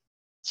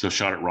 So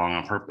shot it wrong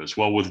on purpose.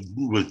 Well,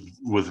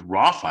 with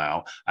raw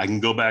file, I can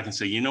go back and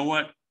say, you know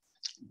what?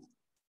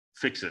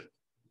 Fix it.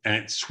 And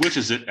it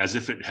switches it as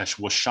if it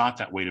was shot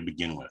that way to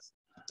begin with.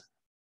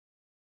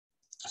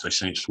 So I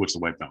switch the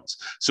white balance.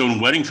 So in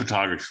wedding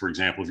photography, for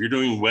example, if you're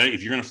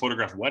going to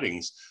photograph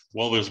weddings,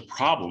 well, there's a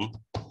problem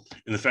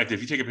in the fact that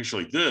if you take a picture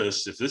like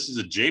this, if this is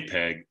a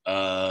JPEG,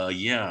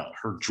 yeah,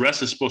 her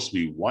dress is supposed to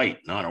be white,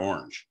 not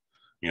orange.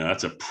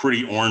 That's a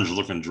pretty orange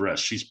looking dress.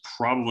 She's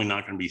probably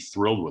not going to be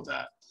thrilled with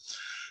that.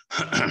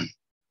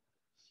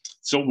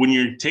 So when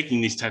you're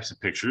taking these types of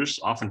pictures,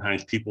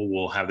 oftentimes people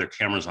will have their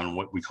cameras on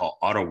what we call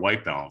auto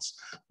white balance.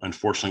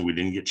 Unfortunately, we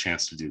didn't get a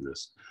chance to do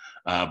this.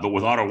 But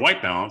with auto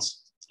white balance,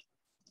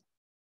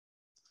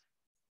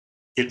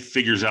 it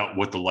figures out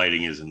what the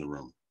lighting is in the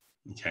room.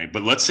 Okay,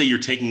 but let's say you're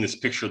taking this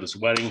picture of this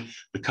wedding,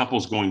 the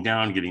couple's going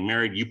down, getting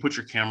married, you put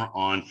your camera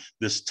on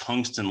this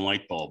tungsten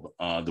light bulb.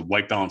 The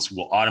white balance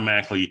will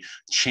automatically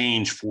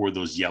change for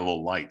those yellow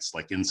lights,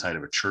 like inside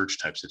of a church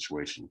type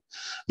situation.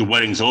 The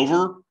wedding's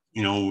over,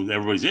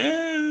 everybody's,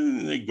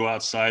 they go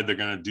outside, they're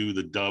gonna do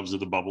the doves or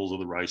the bubbles or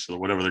the rice or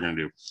whatever they're gonna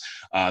do.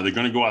 They're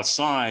gonna go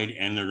outside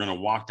and they're gonna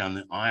walk down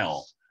the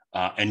aisle,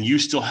 and you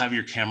still have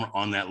your camera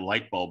on that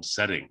light bulb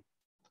setting.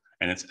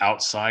 And it's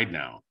outside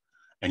now,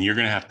 and you're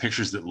going to have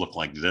pictures that look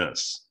like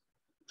this,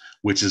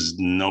 which is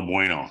no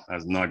bueno.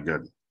 That's not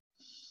good.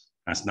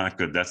 That's not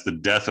good. That's the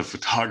death of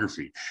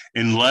photography.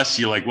 Unless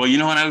you're like, well, you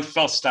know what? I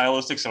felt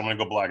stylistic, so I'm going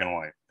to go black and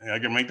white. I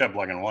can make that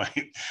black and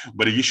white.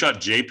 But if you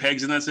shot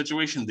JPEGs in that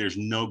situation, there's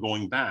no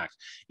going back.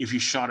 If you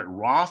shot it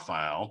raw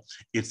file,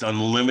 it's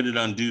unlimited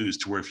undos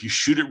to where if you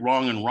shoot it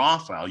wrong in raw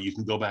file, you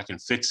can go back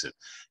and fix it.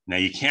 Now,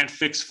 you can't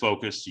fix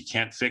focus. You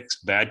can't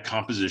fix bad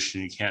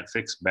composition. You can't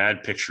fix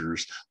bad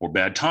pictures or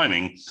bad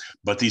timing.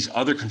 But these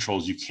other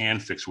controls you can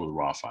fix with a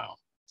raw file.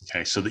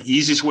 Okay, so the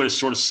easiest way to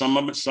sort of sum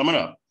it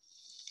up,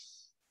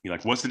 you're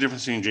like, what's the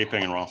difference between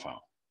JPEG and raw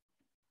file?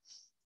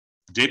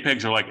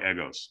 JPEGs are like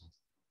Egos.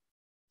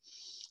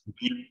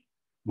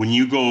 When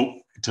you go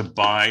to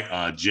buy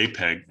a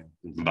JPEG,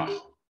 hang on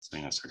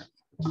a second.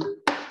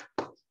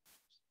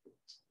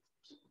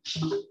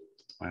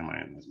 Why am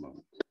I in this mode?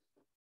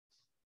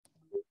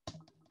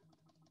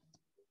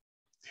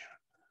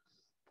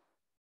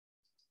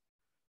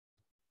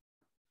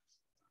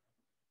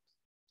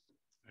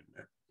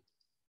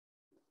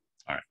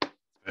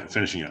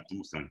 finishing up.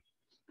 Almost done.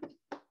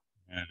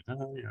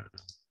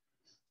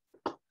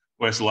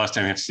 Boy, that's the last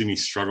time you have to see me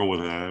struggle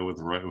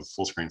with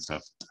full screen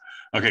stuff.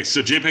 Okay,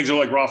 so JPEGs are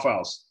like raw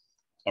files.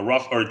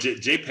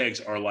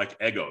 JPEGs are like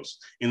Eggos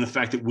in the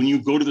fact that when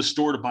you go to the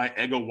store to buy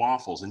Eggo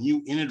waffles and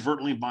you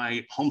inadvertently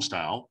buy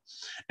Homestyle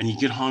and you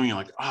get home and you're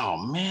like, oh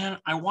man,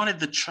 I wanted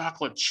the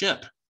chocolate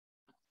chip.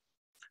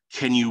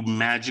 Can you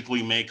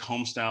magically make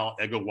Homestyle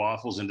Eggo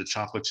waffles into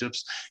chocolate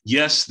chips?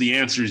 Yes, the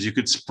answer is you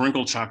could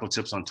sprinkle chocolate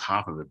chips on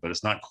top of it, but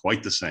it's not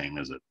quite the same,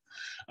 is it?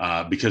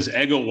 Because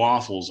Eggo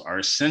waffles are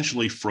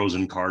essentially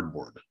frozen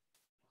cardboard.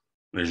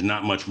 There's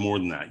not much more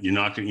than that. You're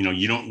not going to,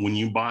 you don't, when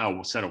you buy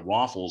a set of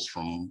waffles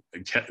from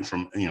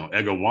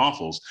Eggo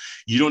waffles,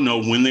 you don't know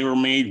when they were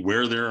made,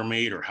 where they were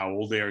made, or how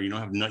old they are. You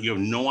have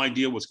no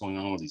idea what's going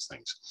on with these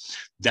things.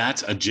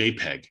 That's a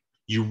JPEG.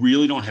 You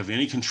really don't have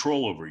any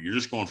control over it. You're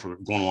just going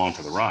along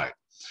for the ride.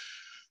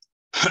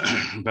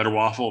 Better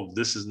waffle,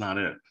 this is not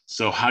it.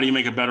 So how do you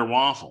make a better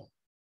waffle?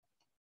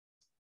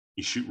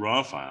 You shoot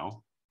raw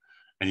file.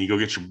 And you go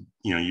get your,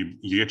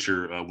 you get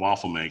your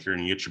waffle maker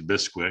and you get your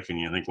Bisquick and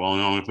you think, well,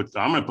 no, I'm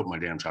gonna put my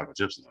damn chocolate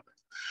chips in there,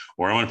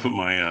 or I want to put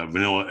my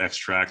vanilla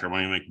extract, or I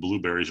want to make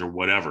blueberries or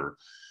whatever.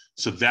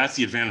 So that's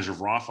the advantage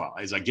of raw file.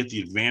 Is I get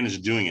the advantage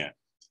of doing it.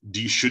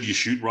 Should you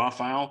shoot raw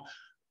file?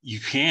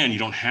 You can. You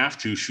don't have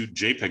to shoot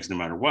JPEGs no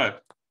matter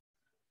what.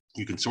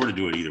 You can sort of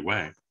do it either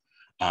way,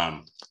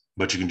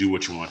 but you can do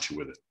what you want to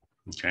with it.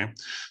 Okay,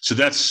 so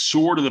that's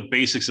sort of the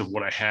basics of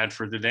what I had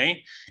for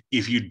today.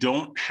 If you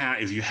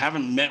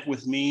haven't met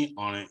with me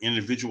on an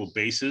individual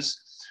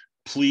basis,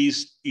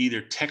 please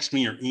either text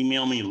me or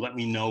email me and let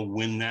me know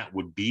when that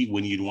would be,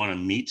 when you'd want to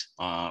meet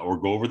or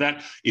go over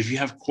that. If you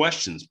have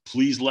questions,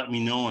 please let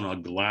me know and I'll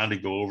be glad to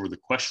go over the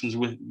questions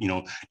with,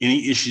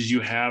 any issues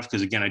you have.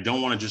 Because again, I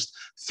don't want to just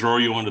throw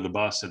you under the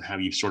bus and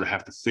have you sort of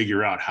have to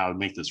figure out how to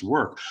make this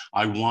work.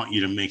 I want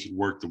you to make it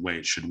work the way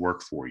it should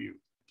work for you.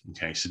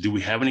 Okay, so do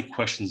we have any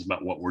questions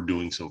about what we're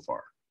doing so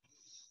far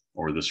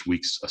or this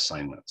week's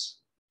assignments?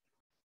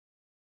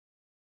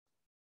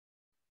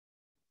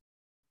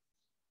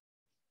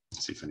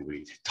 Let's see if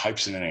anybody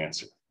types in an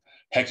answer.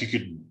 Heck, you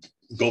could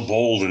go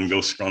bold and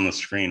go on the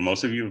screen.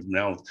 Most of you have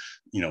now,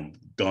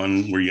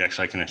 done where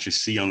I can actually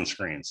see on the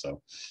screen.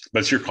 So, but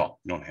it's your call.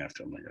 You don't have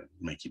to. I'm not going to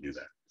make you do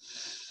that.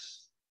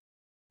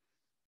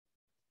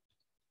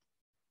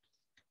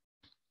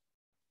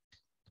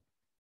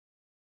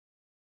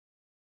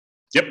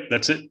 Yep,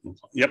 that's it.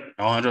 Yep,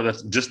 Alejandro,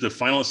 that's just the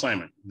final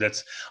assignment.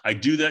 I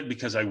do that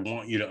because I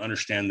want you to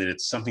understand that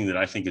it's something that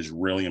I think is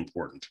really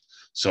important.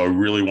 So I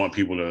really want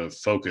people to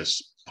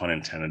focus, pun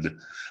intended,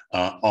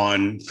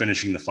 on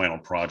finishing the final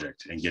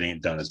project and getting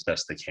it done as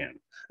best they can.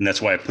 And that's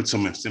why I put so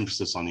much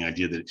emphasis on the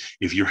idea that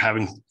if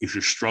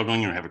you're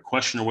struggling or have a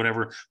question or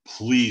whatever,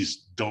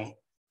 please don't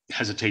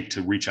hesitate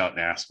to reach out and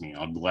ask me.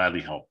 I'll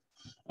gladly help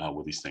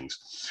with these things.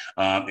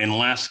 And the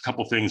last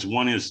couple things,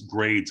 one is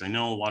grades. I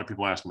know a lot of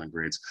people ask me about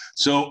grades.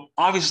 So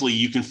obviously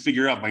you can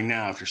figure out by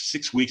now, after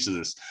 6 weeks of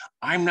this,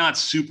 I'm not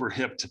super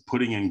hip to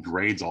putting in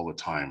grades all the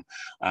time.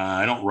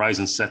 I don't rise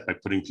and set by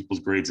putting people's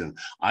grades in.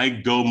 I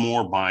go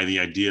more by the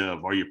idea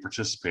of, are you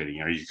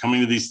participating? Are you coming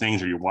to these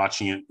things? Are you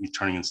watching it? You're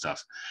turning in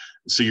stuff.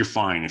 So you're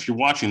fine. If you're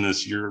watching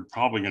this, you're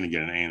probably going to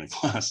get an A in the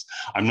class.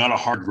 I'm not a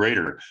hard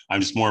grader.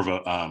 I'm just more of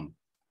a,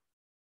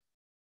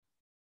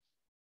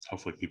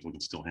 hopefully people can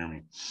still hear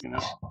me,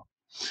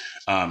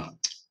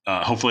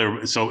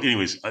 hopefully. So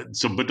anyways,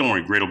 but don't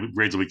worry,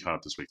 grades will be caught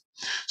up this week.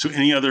 So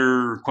any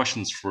other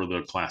questions for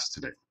the class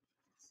today?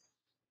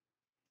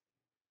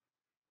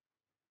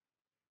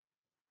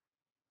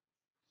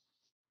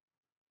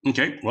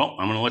 Okay, well,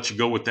 I'm going to let you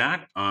go with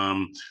that.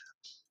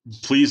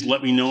 Please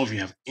let me know if you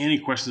have any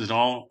questions at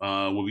all.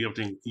 We'll be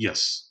updating.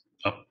 Yes,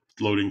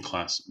 uploading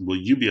class. Will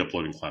you be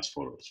uploading class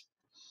photos?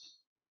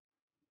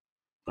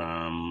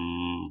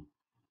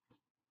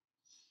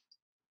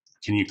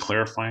 Can you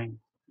clarify,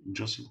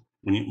 Joseph?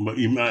 Do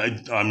you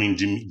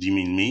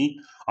mean me?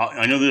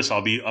 I know this.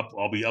 I'll be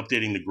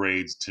updating the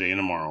grades today and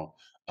tomorrow.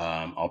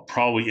 I'll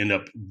probably end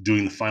up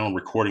doing the final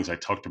recordings I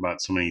talked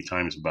about so many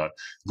times about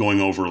going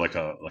over like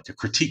a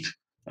critique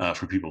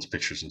for people's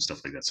pictures and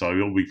stuff like that. So I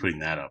will be putting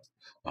that up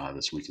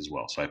this week as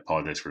well. So I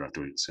apologize for not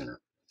doing it sooner.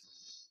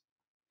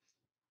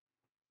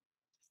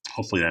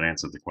 Hopefully that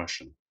answered the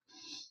question.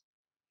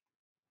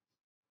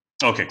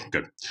 Okay,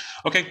 good.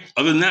 Okay,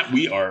 other than that,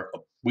 we are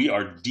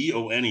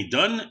DONE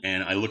done,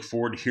 and I look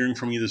forward to hearing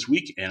from you this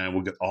week, and I will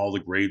get all the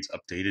grades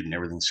updated and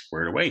everything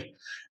squared away.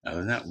 Other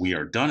than that, we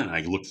are done, and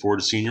I look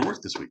forward to seeing your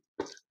work this week.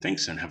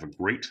 Thanks, and have a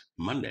great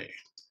Monday.